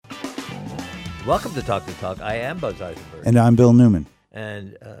Welcome to Talk the Talk. I am Buzz Eisenberg. And I'm Bill Newman.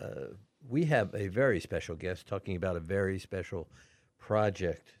 And we have a very special guest talking about a very special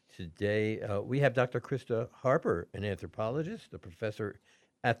project. Today, we have Dr. Krista Harper, an anthropologist, a professor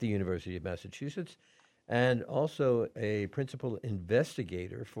at the University of Massachusetts, and also a principal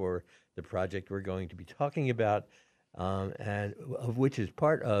investigator for the project we're going to be talking about, and of which is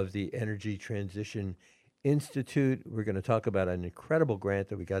part of the Energy Transition Institute. We're going to talk about an incredible grant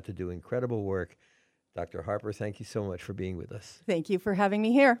that we got to do, incredible work. Dr. Harper, thank you so much for being with us. Thank you for having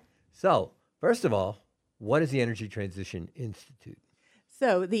me here. So, first of all, what is the Energy Transition Institute?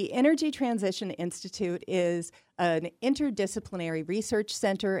 So, the Energy Transition Institute is an interdisciplinary research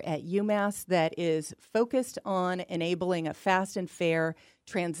center at UMass that is focused on enabling a fast and fair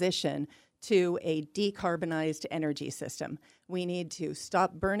transition to a decarbonized energy system. We need to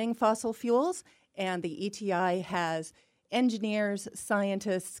stop burning fossil fuels, and the ETI has engineers,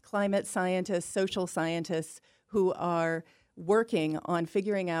 scientists, climate scientists, social scientists who are working on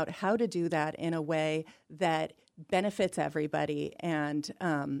figuring out how to do that in a way that benefits everybody and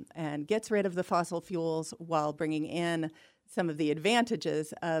gets rid of the fossil fuels while bringing in some of the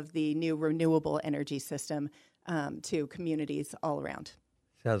advantages of the new renewable energy system to communities all around.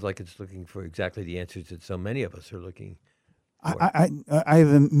 Sounds like it's looking for exactly the answers that so many of us are looking for. I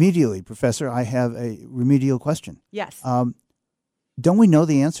have immediately, Professor, I have a remedial question. Yes. Don't we know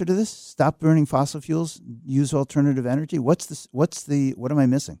the answer to this? Stop burning fossil fuels, use alternative energy? What am I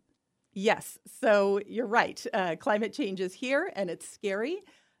missing? Yes. So you're right. Climate change is here and it's scary,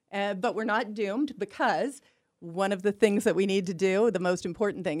 but we're not doomed because one of the things that we need to do, the most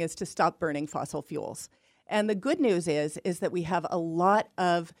important thing, is to stop burning fossil fuels. And the good news is that we have a lot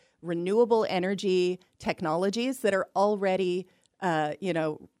of renewable energy technologies that are already,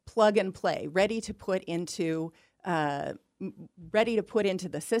 plug and play, ready to put into the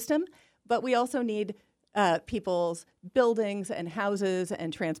system. But we also need people's buildings and houses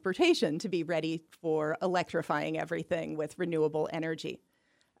and transportation to be ready for electrifying everything with renewable energy.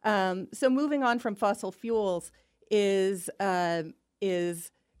 So moving on from fossil fuels is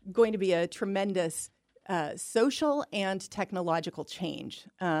going to be a tremendous social and technological change.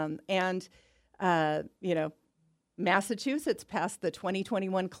 Massachusetts passed the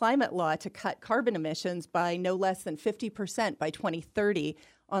 2021 climate law to cut carbon emissions by no less than 50% by 2030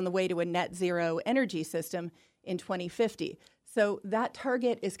 on the way to a net zero energy system in 2050. So that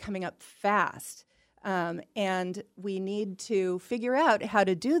target is coming up fast. And we need to figure out how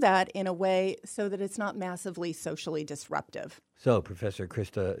to do that in a way so that it's not massively socially disruptive. So, Professor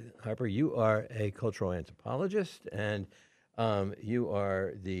Krista Harper, you are a cultural anthropologist, and you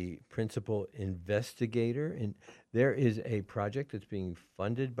are the principal investigator. And there is a project that's being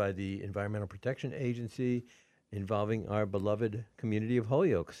funded by the Environmental Protection Agency involving our beloved community of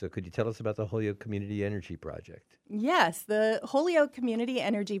Holyoke. So could you tell us about the Holyoke Community Energy Project? Yes, the Holyoke Community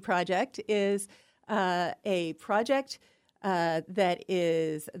Energy Project is a project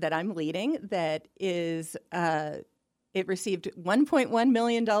that I'm leading. It received $1.1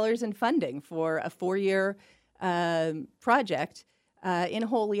 million in funding for a 4-year project in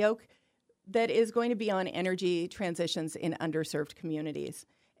Holyoke that is going to be on energy transitions in underserved communities.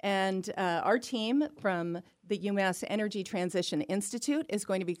 And our team from the UMass Energy Transition Institute is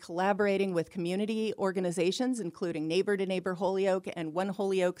going to be collaborating with community organizations, including Neighbor to Neighbor Holyoke and One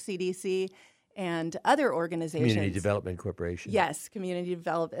Holyoke CDC, and other organizations. Community Development Corporation. Yes, Community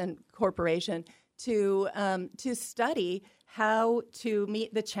Development Corporation, to study how to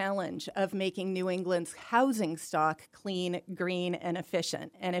meet the challenge of making New England's housing stock clean, green, and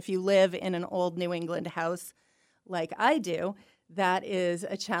efficient. And if you live in an old New England house like I do, that is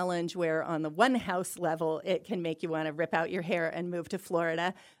a challenge where on the one house level, it can make you want to rip out your hair and move to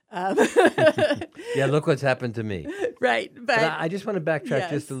Florida. Yeah, look what's happened to me. Right. But I just want to backtrack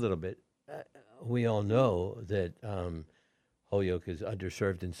just a little bit. We all know that Holyoke is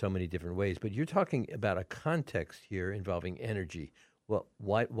underserved in so many different ways, but you're talking about a context here involving energy. Well,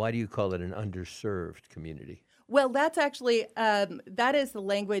 why do you call it an underserved community? Well, that's actually, that is the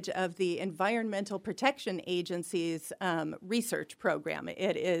language of the Environmental Protection Agency's research program.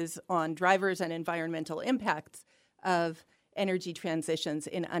 It is on drivers and environmental impacts of energy transitions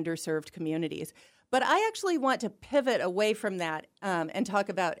in underserved communities. But I actually want to pivot away from that and talk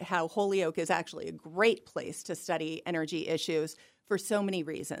about how Holyoke is actually a great place to study energy issues for so many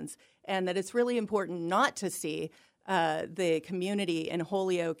reasons, and that it's really important not to see the community in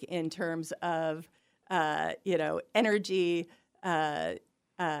Holyoke in terms of energy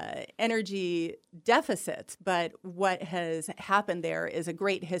deficits. But what has happened there is a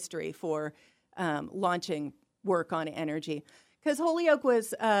great history for launching work on energy. Because Holyoke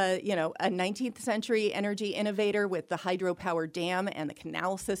was, a 19th century energy innovator with the hydropower dam and the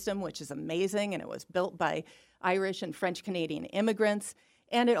canal system, which is amazing, and it was built by Irish and French Canadian immigrants.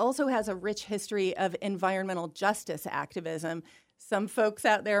 And it also has a rich history of environmental justice activism. Some folks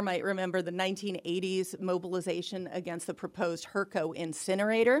out there might remember the 1980s mobilization against the proposed Herco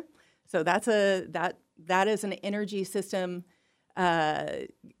incinerator. So that is an energy system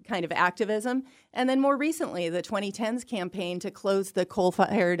kind of activism. And then more recently, the 2010s campaign to close the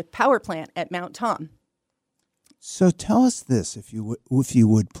coal-fired power plant at Mount Tom. So tell us this, if you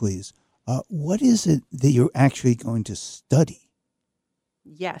would, please. What is it that you're actually going to study?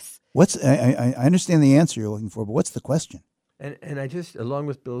 Yes. I understand the answer you're looking for, but what's the question? And I just, along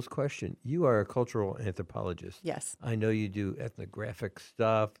with Bill's question, you are a cultural anthropologist. Yes. I know you do ethnographic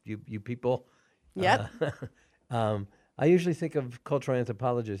stuff. You people. Yep. I usually think of cultural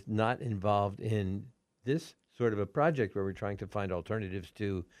anthropologists not involved in this sort of a project where we're trying to find alternatives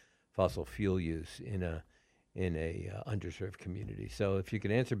to fossil fuel use in a underserved community. So if you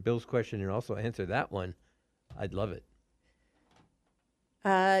can answer Bill's question and also answer that one, I'd love it.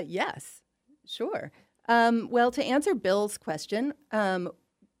 Yes, sure. Well, to answer Bill's question,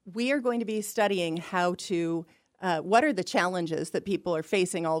 we are going to be studying how to, what are the challenges that people are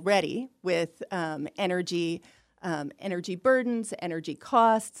facing already with energy burdens, energy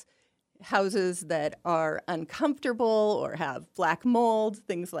costs, houses that are uncomfortable or have black mold,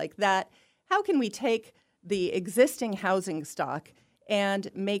 things like that. How can we take the existing housing stock and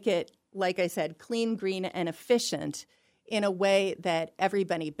make it, like I said, clean, green, and efficient in a way that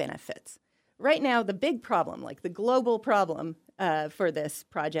everybody benefits? Right now, the big problem, like the global problem for this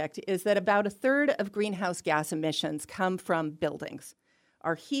project, is that about a third of greenhouse gas emissions come from buildings.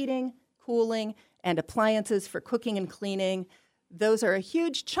 Our heating, cooling, and appliances for cooking and cleaning, those are a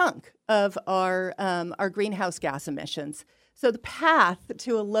huge chunk of our greenhouse gas emissions. So the path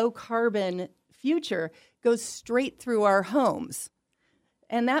to a low-carbon future goes straight through our homes.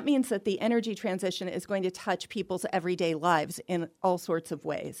 And that means that the energy transition is going to touch people's everyday lives in all sorts of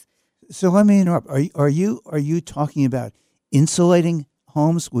ways. So let me interrupt. Are you talking about insulating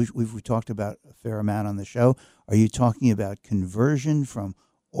homes, which we've talked about a fair amount on the show? Are you talking about conversion from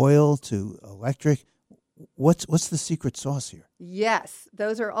oil to electric? What's the secret sauce here? Yes,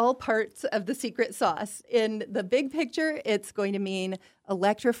 those are all parts of the secret sauce. In the big picture, it's going to mean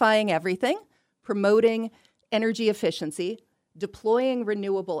electrifying everything, promoting energy efficiency, deploying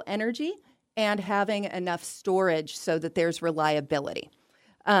renewable energy, and having enough storage so that there's reliability.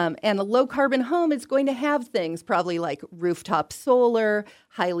 And a low-carbon home is going to have things probably like rooftop solar,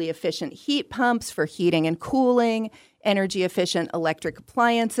 highly efficient heat pumps for heating and cooling, energy-efficient electric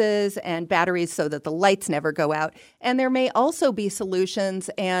appliances, and batteries so that the lights never go out. And there may also be solutions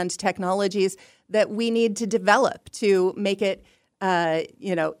and technologies that we need to develop to make it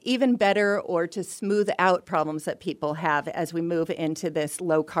even better or to smooth out problems that people have as we move into this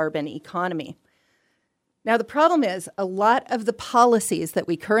low-carbon economy. Now, the problem is a lot of the policies that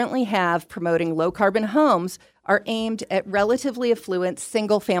we currently have promoting low-carbon homes are aimed at relatively affluent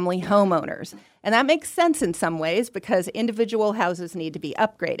single-family homeowners. And that makes sense in some ways because individual houses need to be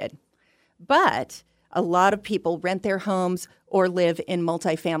upgraded. But a lot of people rent their homes or live in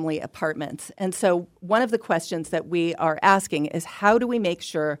multifamily apartments. And so one of the questions that we are asking is how do we make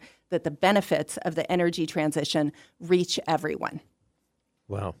sure that the benefits of the energy transition reach everyone?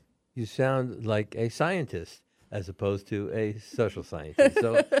 Wow. You sound like a scientist as opposed to a social scientist.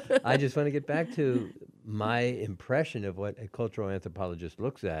 So I just want to get back to my impression of what a cultural anthropologist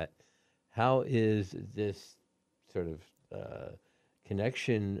looks at. How is this sort of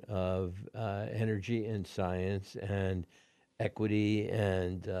connection of energy and science and equity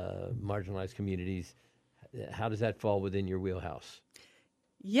and marginalized communities, how does that fall within your wheelhouse?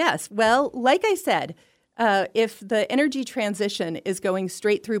 Yes. Well, like I said, if the energy transition is going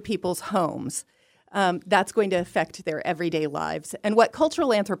straight through people's homes, that's going to affect their everyday lives. And what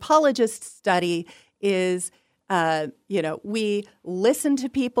cultural anthropologists study is, we listen to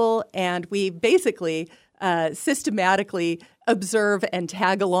people and we basically systematically observe and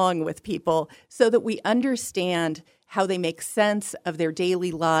tag along with people so that we understand how they make sense of their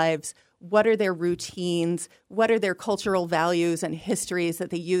daily lives, what are their routines, what are their cultural values and histories that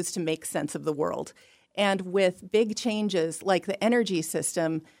they use to make sense of the world. And with big changes like the energy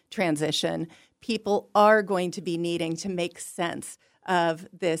system transition, people are going to be needing to make sense of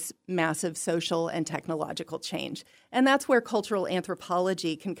this massive social and technological change. And that's where cultural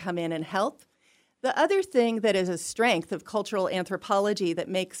anthropology can come in and help. The other thing that is a strength of cultural anthropology that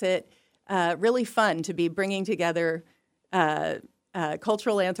makes it really fun to be bringing together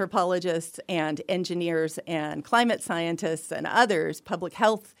cultural anthropologists and engineers and climate scientists and others, public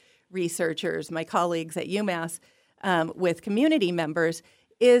health researchers, my colleagues at UMass, with community members,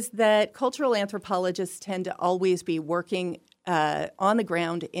 is that cultural anthropologists tend to always be working on the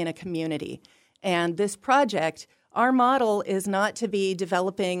ground in a community. And this project, our model is not to be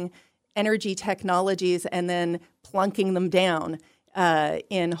developing energy technologies and then plunking them down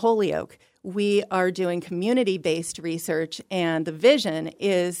in Holyoke. We are doing community-based research, and the vision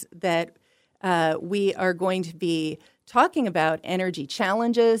is that we are going to be talking about energy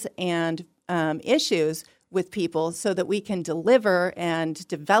challenges and issues with people so that we can deliver and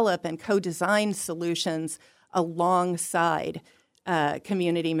develop and co-design solutions alongside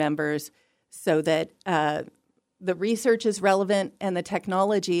community members so that the research is relevant and the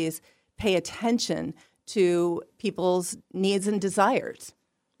technologies pay attention to people's needs and desires.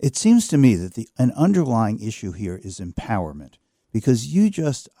 It seems to me that an underlying issue here is empowerment, because you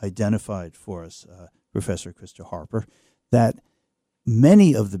just identified for us, Professor Krista Harper, that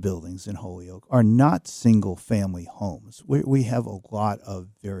many of the buildings in Holyoke are not single-family homes. We have a lot of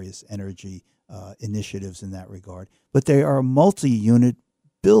various energy initiatives in that regard, but they are multi-unit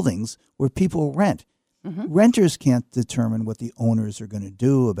buildings where people rent. Mm-hmm. Renters can't determine what the owners are going to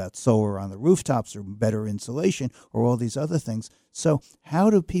do about solar on the rooftops or better insulation or all these other things. So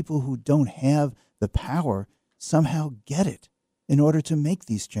how do people who don't have the power somehow get it in order to make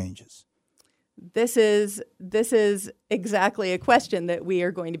these changes? This is exactly a question that we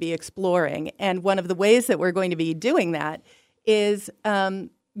are going to be exploring. And one of the ways that we're going to be doing that is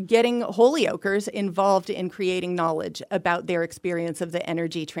getting Holyokers involved in creating knowledge about their experience of the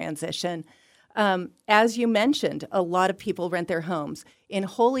energy transition. As you mentioned, a lot of people rent their homes. In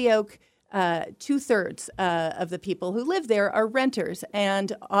Holyoke, 2/3 of the people who live there are renters,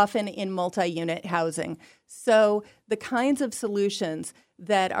 and often in multi-unit housing. So the kinds of solutions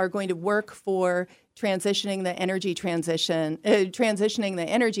that are going to work for transitioning the energy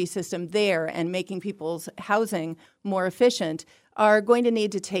system there and making people's housing more efficient are going to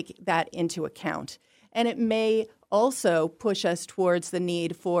need to take that into account. And it may also push us towards the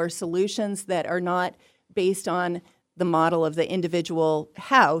need for solutions that are not based on the model of the individual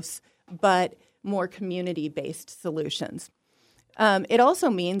house, but more community-based solutions. It also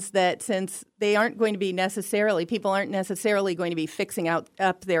means that since they aren't going to be people aren't necessarily going to be fixing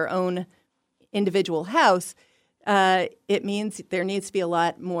up their own individual house, it means there needs to be a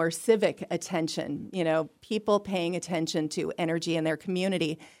lot more civic attention, people paying attention to energy in their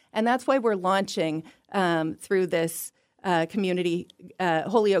community. And that's why we're launching through this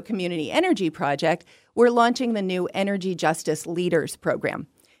Holyoke Community Energy Project, we're launching the new Energy Justice Leaders Program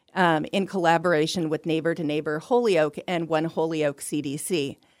in collaboration with Neighbor to Neighbor Holyoke and One Holyoke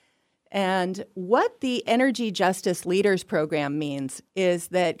CDC. And what the Energy Justice Leaders Program means is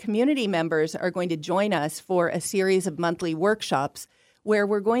that community members are going to join us for a series of monthly workshops where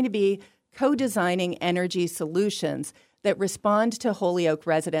we're going to be co-designing energy solutions that respond to Holyoke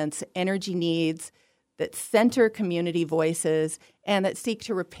residents' energy needs, that center community voices, and that seek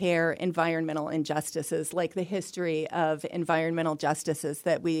to repair environmental injustices, like the history of environmental justices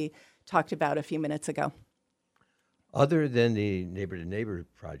that we talked about a few minutes ago. Other than the Neighbor to Neighbor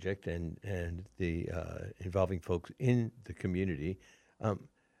project and the involving folks in the community, are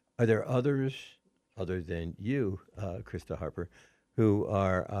there others other than you, Krista Harper, who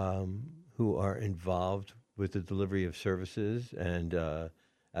are involved with the delivery of services and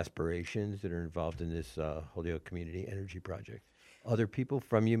aspirations that are involved in this Holyoke Community Energy Project? Other people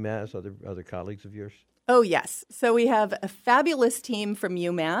from UMass, other colleagues of yours? Oh, yes. So we have a fabulous team from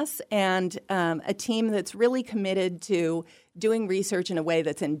UMass and a team that's really committed to doing research in a way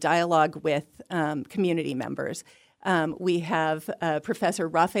that's in dialogue with community members. We have Professor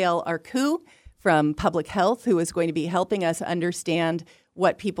Raphael Arcou from Public Health, who is going to be helping us understand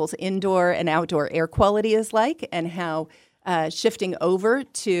what people's indoor and outdoor air quality is like and how shifting over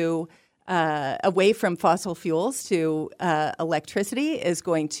to away from fossil fuels to electricity is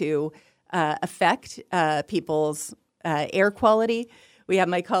going to affect people's air quality. We have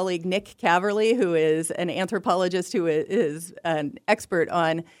my colleague Nick Caverly, who is an anthropologist who is an expert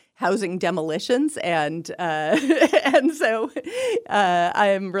on housing demolitions, and so I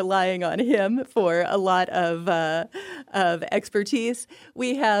am relying on him for a lot of expertise.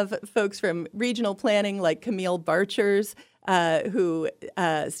 We have folks from regional planning like Camille Barchers, who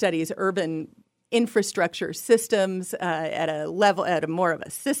studies urban infrastructure systems at a more of a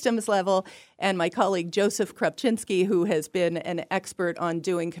systems level, and my colleague Joseph Krupczynski, who has been an expert on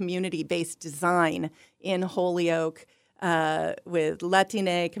doing community-based design in Holyoke with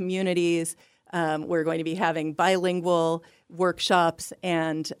Latine communities, We're going to be having bilingual workshops,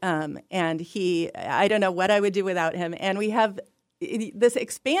 and I don't know what I would do without him. And we have this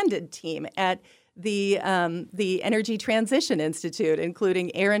expanded team at the Energy Transition Institute,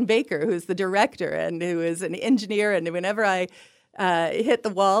 including Aaron Baker, who's the director and who is an engineer. And whenever I hit the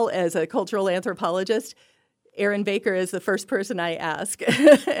wall as a cultural anthropologist, Aaron Baker is the first person I ask.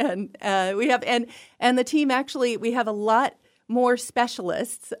 And we have and the team, actually, we have a lot more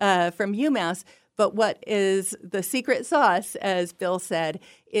specialists from UMass. But what is the secret sauce, as Bill said,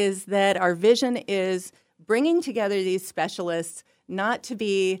 is that our vision is bringing together these specialists not to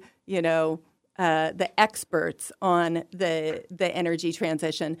be, the experts on the energy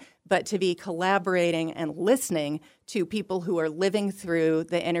transition, but to be collaborating and listening to people who are living through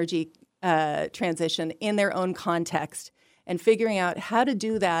the energy transition in their own context and figuring out how to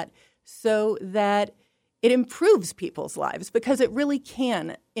do that so that it improves people's lives, because it really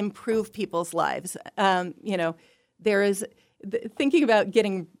can improve people's lives. There is thinking about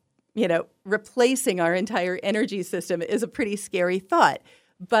replacing our entire energy system is a pretty scary thought.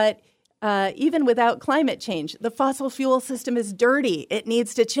 But even without climate change, the fossil fuel system is dirty. It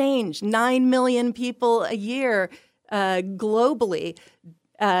needs to change. 9 million people a year globally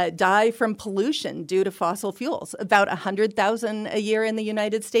die from pollution due to fossil fuels, about 100,000 a year in the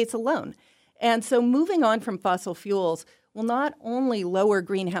United States alone. And so moving on from fossil fuels will not only lower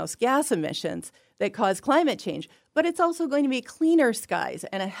greenhouse gas emissions that cause climate change, but it's also going to be cleaner skies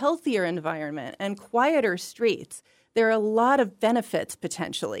and a healthier environment and quieter streets. There are a lot of benefits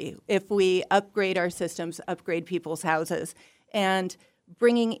potentially if we upgrade our systems, upgrade people's houses, and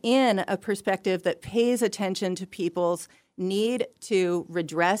bringing in a perspective that pays attention to people's need to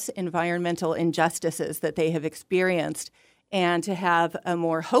redress environmental injustices that they have experienced and to have a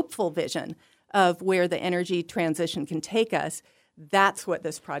more hopeful vision of where the energy transition can take us. That's what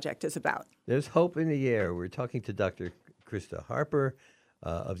this project is about. There's hope in the air. We're talking to Dr. Krista Harper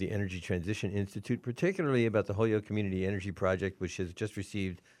of the Energy Transition Institute, particularly about the Holyoke Community Energy Project, which has just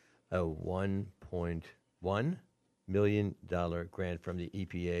received a $1.1 million grant from the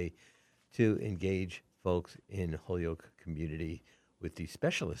EPA to engage folks in Holyoke community with these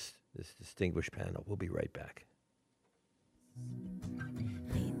specialists, this distinguished panel. We'll be right back.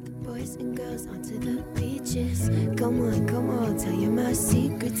 Lead the boys and girls onto the beaches. Come on, tell you my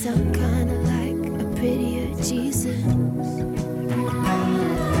secrets. I'm kinda like a prettier Jesus.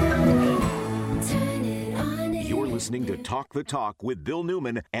 Turn it on. You're listening to Talk the Talk with Bill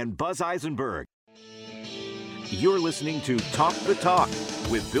Newman and Buzz Eisenberg. You're listening to Talk the Talk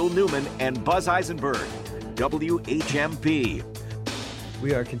with Bill Newman and Buzz Eisenberg, WHMP.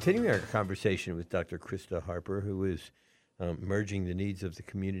 We are continuing our conversation with Dr. Krista Harper, who is merging the needs of the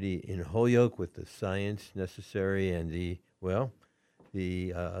community in Holyoke with the science necessary and the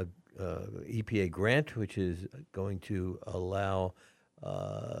EPA grant, which is going to allow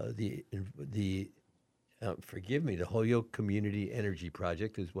the Holyoke Community Energy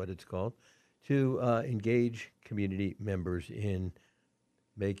Project is what it's called, to engage community members in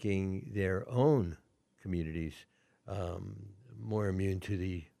making their own communities more immune to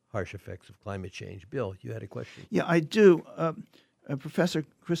the harsh effects of climate change. Bill, you had a question. Yeah, I do. Professor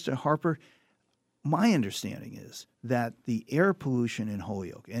Krista Harper, my understanding is that the air pollution in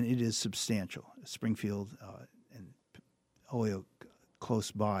Holyoke, and it is substantial, Springfield and Holyoke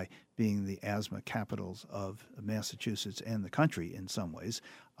close by being the asthma capitals of Massachusetts and the country in some ways,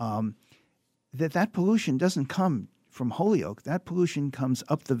 that pollution doesn't come from Holyoke. That pollution comes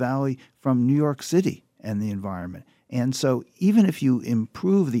up the valley from New York City and the environment. And so even if you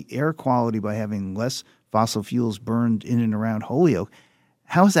improve the air quality by having less fossil fuels burned in and around Holyoke,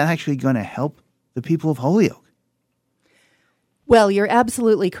 how is that actually going to help the people of Holyoke? Well, you're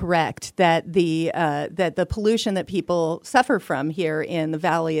absolutely correct that the pollution that people suffer from here in the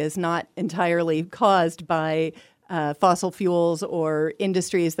valley is not entirely caused by fossil fuels or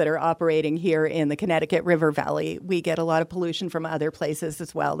industries that are operating here in the Connecticut River Valley. We get a lot of pollution from other places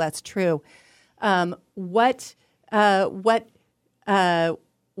as well. That's true. What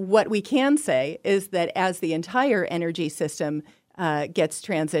we can say is that as the entire energy system gets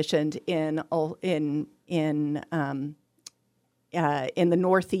transitioned in the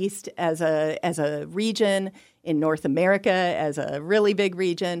Northeast as a region, in North America as a really big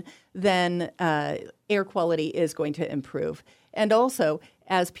region, then air quality is going to improve. And also,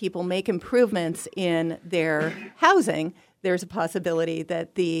 as people make improvements in their housing, there's a possibility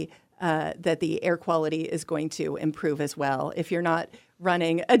that the air quality is going to improve as well. If you're not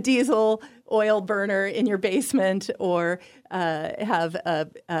running a diesel oil burner in your basement or have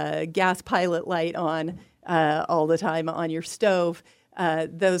a gas pilot light on all the time on your stove,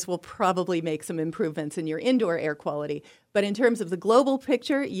 those will probably make some improvements in your indoor air quality. But in terms of the global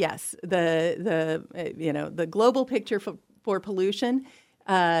picture, yes, the global picture for pollution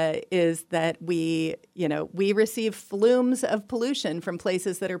is that we receive flumes of pollution from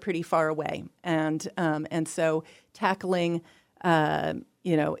places that are pretty far away, and so tackling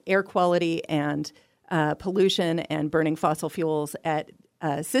air quality and pollution and burning fossil fuels at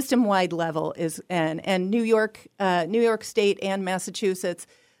system-wide level and New York State and Massachusetts,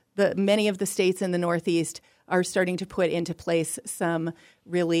 many of the states in the Northeast are starting to put into place some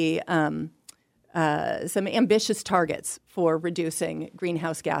really some ambitious targets for reducing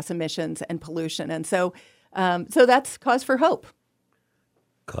greenhouse gas emissions and pollution, and so that's cause for hope.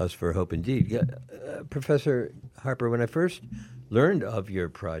 Cause for hope, indeed. Yeah, Professor Harper, when I first learned of your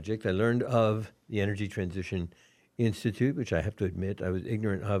project, I learned of the Energy Transition Institute, which I have to admit I was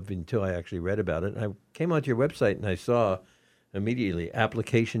ignorant of until I actually read about it. And I came onto your website and I saw immediately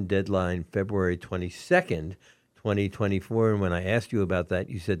application deadline February 22nd, 2024. And when I asked you about that,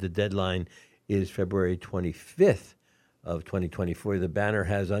 you said the deadline is February 25th of 2024. The banner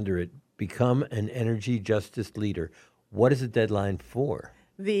has under it, Become an Energy Justice Leader. What is the deadline for?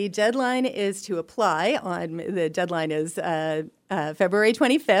 The deadline is to apply the deadline is February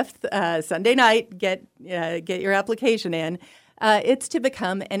 25th, Sunday night. Get your application in. It's to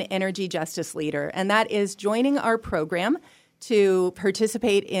become an energy justice leader, and that is joining our program to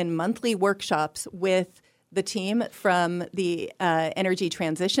participate in monthly workshops with the team from the Energy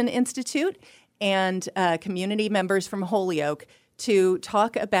Transition Institute and community members from Holyoke to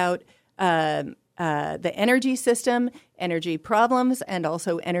talk about the energy system, energy problems, and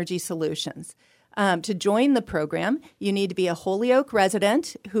also energy solutions. To join the program, you need to be a Holyoke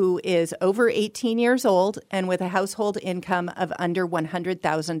resident who is over 18 years old and with a household income of under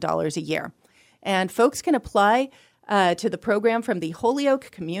 $100,000 a year. And folks can apply to the program from the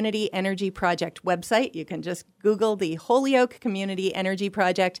Holyoke Community Energy Project website. You can just Google the Holyoke Community Energy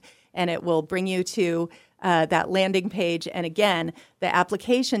Project, and it will bring you to that landing page. And again, the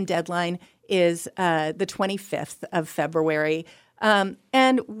application deadline is the 25th of February.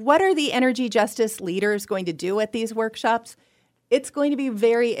 And what are the energy justice leaders going to do at these workshops? It's going to be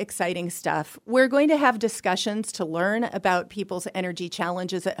very exciting stuff. We're going to have discussions to learn about people's energy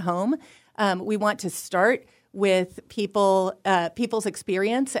challenges at home. We want to start with people's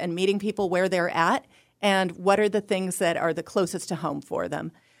experience and meeting people where they're at and what are the things that are the closest to home for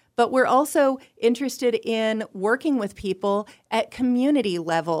them. But we're also interested in working with people at community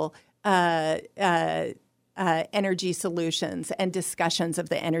level energy solutions and discussions of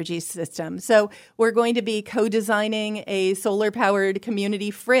the energy system. So we're going to be co-designing a solar-powered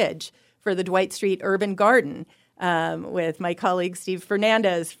community fridge for the Dwight Street Urban Garden with my colleague Steve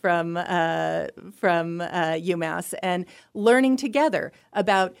Fernandez from UMass, and learning together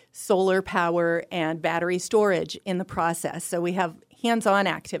about solar power and battery storage in the process. So we have hands-on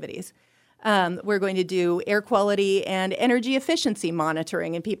activities. We're going to do air quality and energy efficiency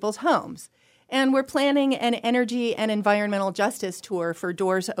monitoring in people's homes. And we're planning an energy and environmental justice tour for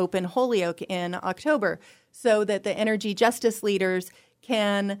Doors Open Holyoke in October so that the energy justice leaders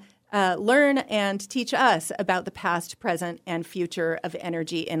can learn and teach us about the past, present, and future of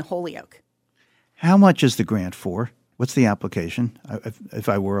energy in Holyoke. How much is the grant for? What's the application? If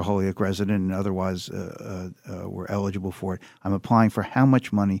I were a Holyoke resident and otherwise were eligible for it, I'm applying for how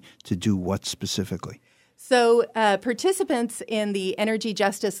much money to do what specifically? So participants in the Energy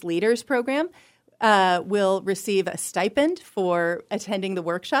Justice Leaders Program will receive a stipend for attending the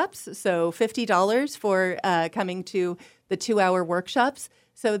workshops, so $50 for coming to the 2-hour workshops.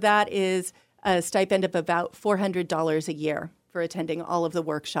 So that is a stipend of about $400 a year for attending all of the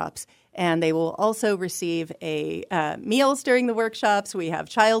workshops. And they will also receive meals during the workshops. We have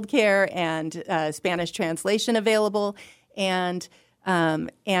childcare and Spanish translation available, and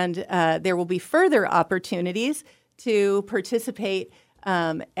there will be further opportunities to participate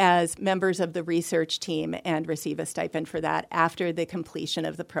as members of the research team and receive a stipend for that after the completion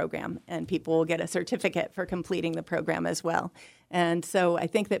of the program. And people will get a certificate for completing the program as well. And so I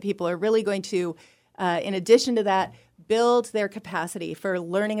think that people are really going to, in addition to that, build their capacity for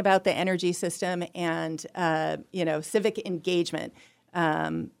learning about the energy system and civic engagement,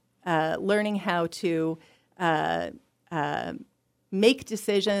 learning how to make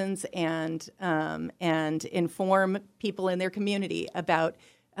decisions and inform people in their community about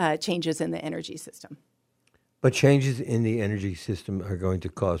changes in the energy system. But changes in the energy system are going to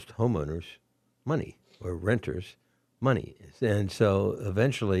cost homeowners money or renters money. And so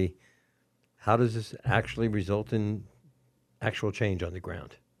eventually, how does this actually result in actual change on the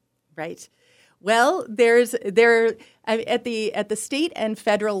ground? Right. Well, at the state and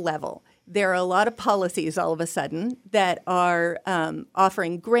federal level, there are a lot of policies all of a sudden that are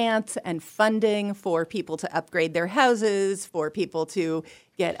offering grants and funding for people to upgrade their houses, for people to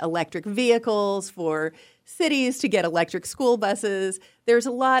get electric vehicles, for cities to get electric school buses. There's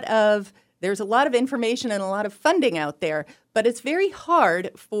a lot of information and a lot of funding out there, but it's very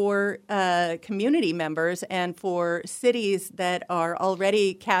hard for community members and for cities that are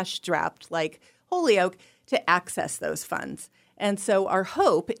already cash-strapped, like Holyoke, to access those funds. And so our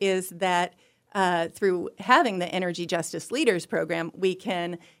hope is that through having the Energy Justice Leaders Program, we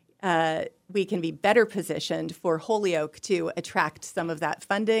can be better positioned for Holyoke to attract some of that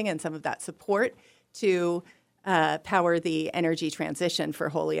funding and some of that support to power the energy transition for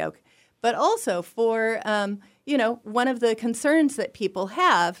Holyoke. But also for, one of the concerns that people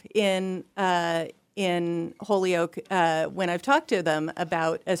have in Holyoke when I've talked to them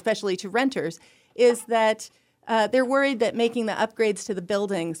about, especially to renters, is that they're worried that making the upgrades to the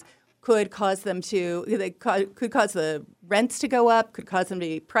buildings could cause the rents to go up, could cause them to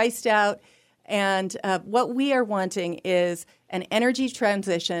be priced out. And what we are wanting is an energy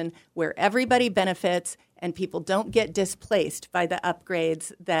transition where everybody benefits and people don't get displaced by the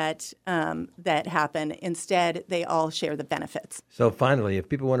upgrades that happen. Instead, they all share the benefits. So finally, if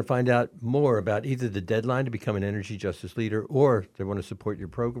people want to find out more about either the deadline to become an energy justice leader or they want to support your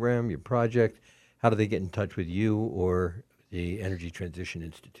program, your project, how do they get in touch with you or the Energy Transition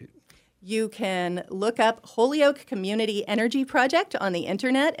Institute? You can look up Holyoke Community Energy Project on the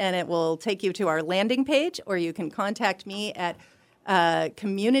internet, and it will take you to our landing page, or you can contact me at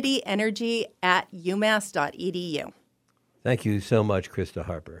communityenergy@umass.edu. Thank you so much, Krista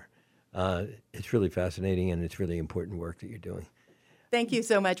Harper. It's really fascinating, and it's really important work that you're doing. Thank you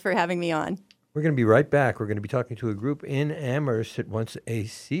so much for having me on. We're going to be right back. We're going to be talking to a group in Amherst that wants a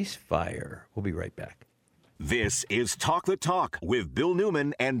ceasefire. We'll be right back. This is Talk the Talk with Bill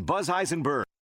Newman and Buzz Eisenberg.